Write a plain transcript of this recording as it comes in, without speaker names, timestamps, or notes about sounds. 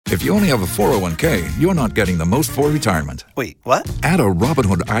If you only have a 401k, you're not getting the most for retirement. Wait, what? Add a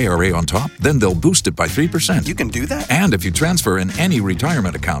Robinhood IRA on top, then they'll boost it by 3%. You can do that? And if you transfer in any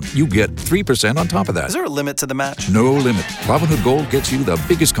retirement account, you get 3% on top of that. Is there a limit to the match? No limit. Robinhood Gold gets you the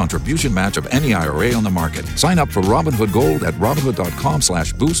biggest contribution match of any IRA on the market. Sign up for Robinhood Gold at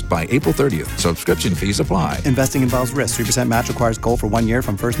Robinhood.com/boost by April 30th. Subscription fees apply. Investing involves risk. 3% match requires gold for 1 year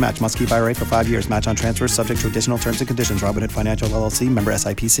from first match. Must keep IRA for 5 years. Match on transfers subject to additional terms and conditions. Robinhood Financial LLC, member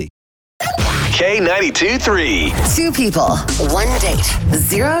SIPC. K92-3. Two people, one date,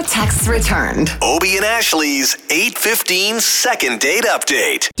 0 texts returned. Obie and Ashley's 8:15 second date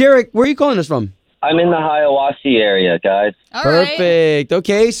update. Derek, where are you calling us from? I'm in the Hiawassee area, guys. All right. Perfect.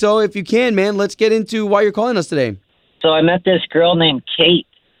 Okay, so if you can, man, let's get into why you're calling us today. So I met this girl named Kate.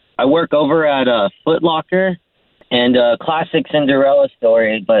 I work over at Foot Locker, and classic Cinderella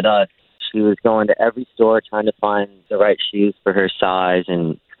story, but she was going to every store trying to find the right shoes for her size.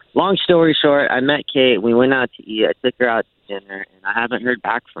 And long story short, I met Kate. We went out to eat. I took her out to dinner, and I haven't heard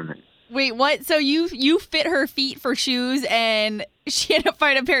back from her. Wait, what? So you fit her feet for shoes, and she ended up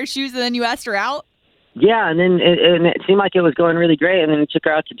finding a pair of shoes, and then you asked her out? Yeah, and then it seemed like it was going really great, and then we took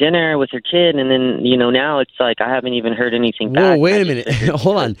her out to dinner with her kid, and then, now it's like I haven't even heard anything back. Whoa, wait a minute.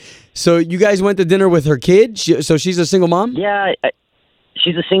 Hold on. So you guys went to dinner with her kid? So she's a single mom? Yeah,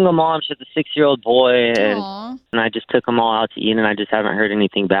 she's a single mom. She has a 6-year-old boy, and I just took them all out to eat, and I just haven't heard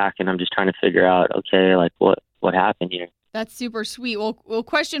anything back, and I'm just trying to figure out, okay, like what happened here. That's super sweet. Well,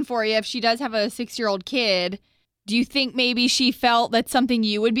 question for you. If she does have a 6-year-old kid, do you think maybe she felt that's something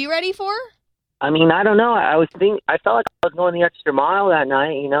you would be ready for? I mean, I don't know. I felt like I was going the extra mile that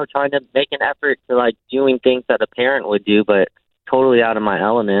night, trying to make an effort to, like, doing things that a parent would do, but totally out of my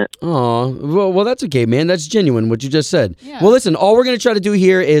element. Oh, well, that's okay, man. That's genuine, what you just said. Yeah. Well, listen, all we're going to try to do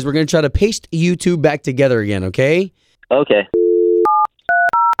here is we're going to try to paste you two back together again, okay? Okay.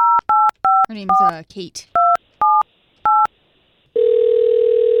 Her name's Kate.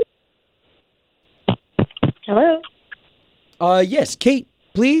 Hello? Yes, Kate,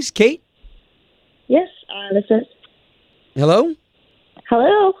 please, Kate? Yes, this is... Hello?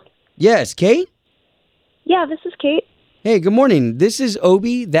 Hello? Yes, Kate? Yeah, this is Kate. Hey, good morning. This is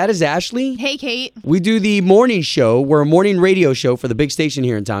Obie. That is Ashley. Hey, Kate. We do the morning show. We're a morning radio show for the big station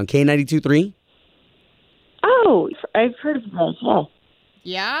here in town, K92.3. Oh, I've heard of this, yeah.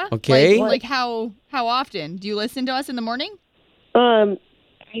 Yeah? Okay. Like how often? Do you listen to us in the morning? I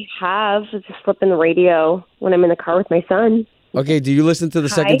have. Just flipping the radio when I'm in the car with my son. Okay, do you listen to the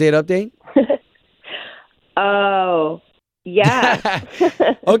second date update? Oh, yeah.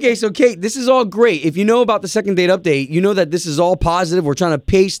 Okay, so Kate, this is all great. If you know about the second date update, you know that this is all positive. We're trying to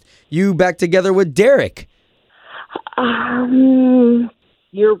paste you back together with Derek. I'm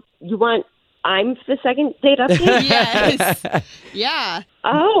the second date update? Yes. Yeah.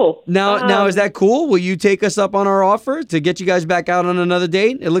 Oh. Now, is that cool? Will you take us up on our offer to get you guys back out on another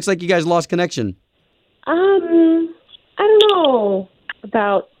date? It looks like you guys lost connection. I don't know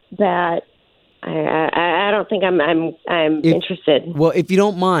about that. I don't think I'm interested. Well, if you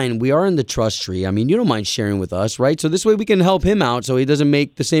don't mind, we are in the trust tree. I mean, you don't mind sharing with us, right? So this way we can help him out so he doesn't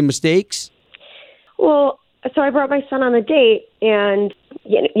make the same mistakes. Well, so I brought my son on a date, and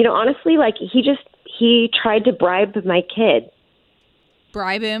honestly, like he tried to bribe my kid.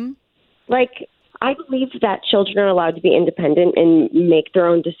 Bribe him? Like, I believe that children are allowed to be independent and make their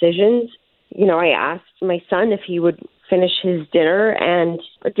own decisions. I asked my son if he would finish his dinner, and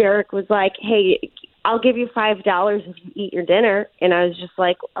Derek was like, hey, I'll give you $5 if you eat your dinner. And I was just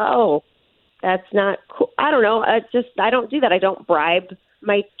like, oh, that's not cool. I don't know. I don't do that. I don't bribe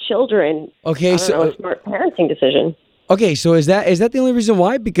my children. Okay, so smart parenting decision. Okay, so is that the only reason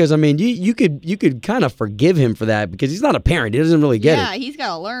why? Because I mean, you could kind of forgive him for that because he's not a parent. He doesn't really get it. Yeah, he's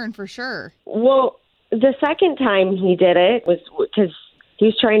got to learn for sure. Well, the second time he did it was because he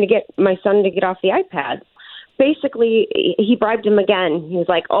was trying to get my son to get off the iPad. Basically, he bribed him again. He was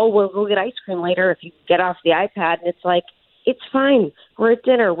like, oh, we'll go get ice cream later if you get off the iPad. And it's like, it's fine. We're at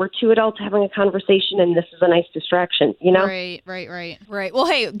dinner. We're two adults having a conversation, and this is a nice distraction, Right. Well,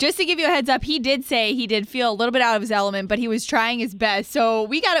 hey, just to give you a heads up, he did say he did feel a little bit out of his element, but he was trying his best. So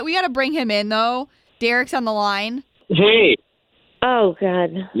we got to bring him in, though. Derek's on the line. Hey. Oh,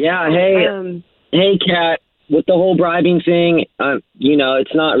 God. Yeah, hey. Hey, Kat. With the whole bribing thing,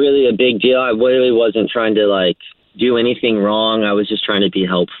 it's not really a big deal. I really wasn't trying to, do anything wrong. I was just trying to be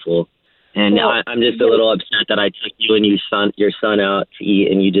helpful. And I'm just a little upset that I took you and your son out to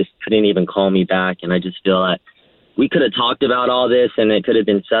eat, and you just couldn't even call me back. And I just feel that we could have talked about all this, and it could have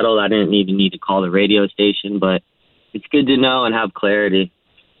been settled. I didn't even need to call the radio station, but it's good to know and have clarity.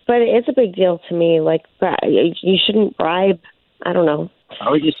 But it's a big deal to me. Like, you shouldn't bribe, I don't know, I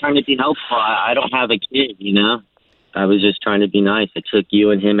was just trying to be helpful. I don't have a kid, you know? I was just trying to be nice. I took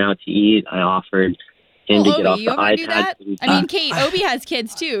you and him out to eat. I offered him to get off you the ever iPad. do that? I mean, Kate, Obi has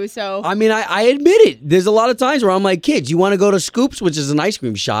kids too, so. I mean, I admit it. There's a lot of times where I'm like, kids, you want to go to Scoops, which is an ice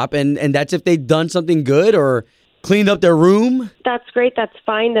cream shop, and that's if they've done something good or cleaned up their room. That's great. That's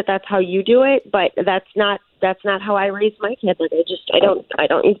fine. That's how you do it. But that's not how I raise my kid. Like I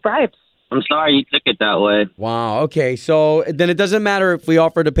don't use bribes. I'm sorry you took it that way. Wow. Okay. So then it doesn't matter if we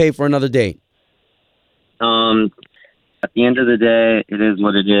offer to pay for another date. At the end of the day, it is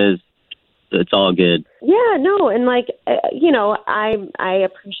what it is. It's all good. Yeah, no, and I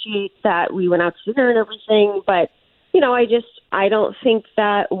appreciate that we went out to dinner and everything, but I don't think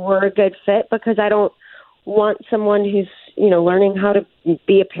that we're a good fit because I don't want someone who's learning how to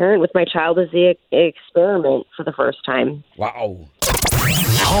be a parent with my child as the experiment for the first time. Wow.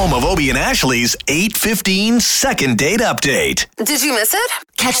 Home of Obie and Ashley's 8:15 second date update. Did you miss it?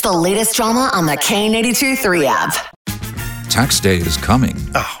 Catch the latest drama on the K82-3 app. Tax day is coming.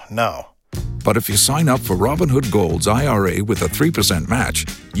 Oh, no. But if you sign up for Robinhood Gold's IRA with a 3% match,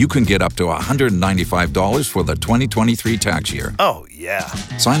 you can get up to $195 for the 2023 tax year. Oh, yeah.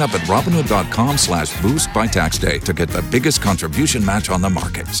 Sign up at Robinhood.com/boost by tax day to get the biggest contribution match on the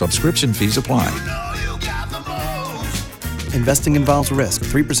market. Subscription fees apply. Investing involves risk.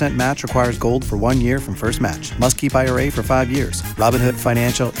 3% match requires gold for 1 year from first match. Must keep IRA for 5 years. Robinhood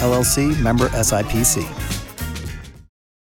Financial, LLC, member SIPC.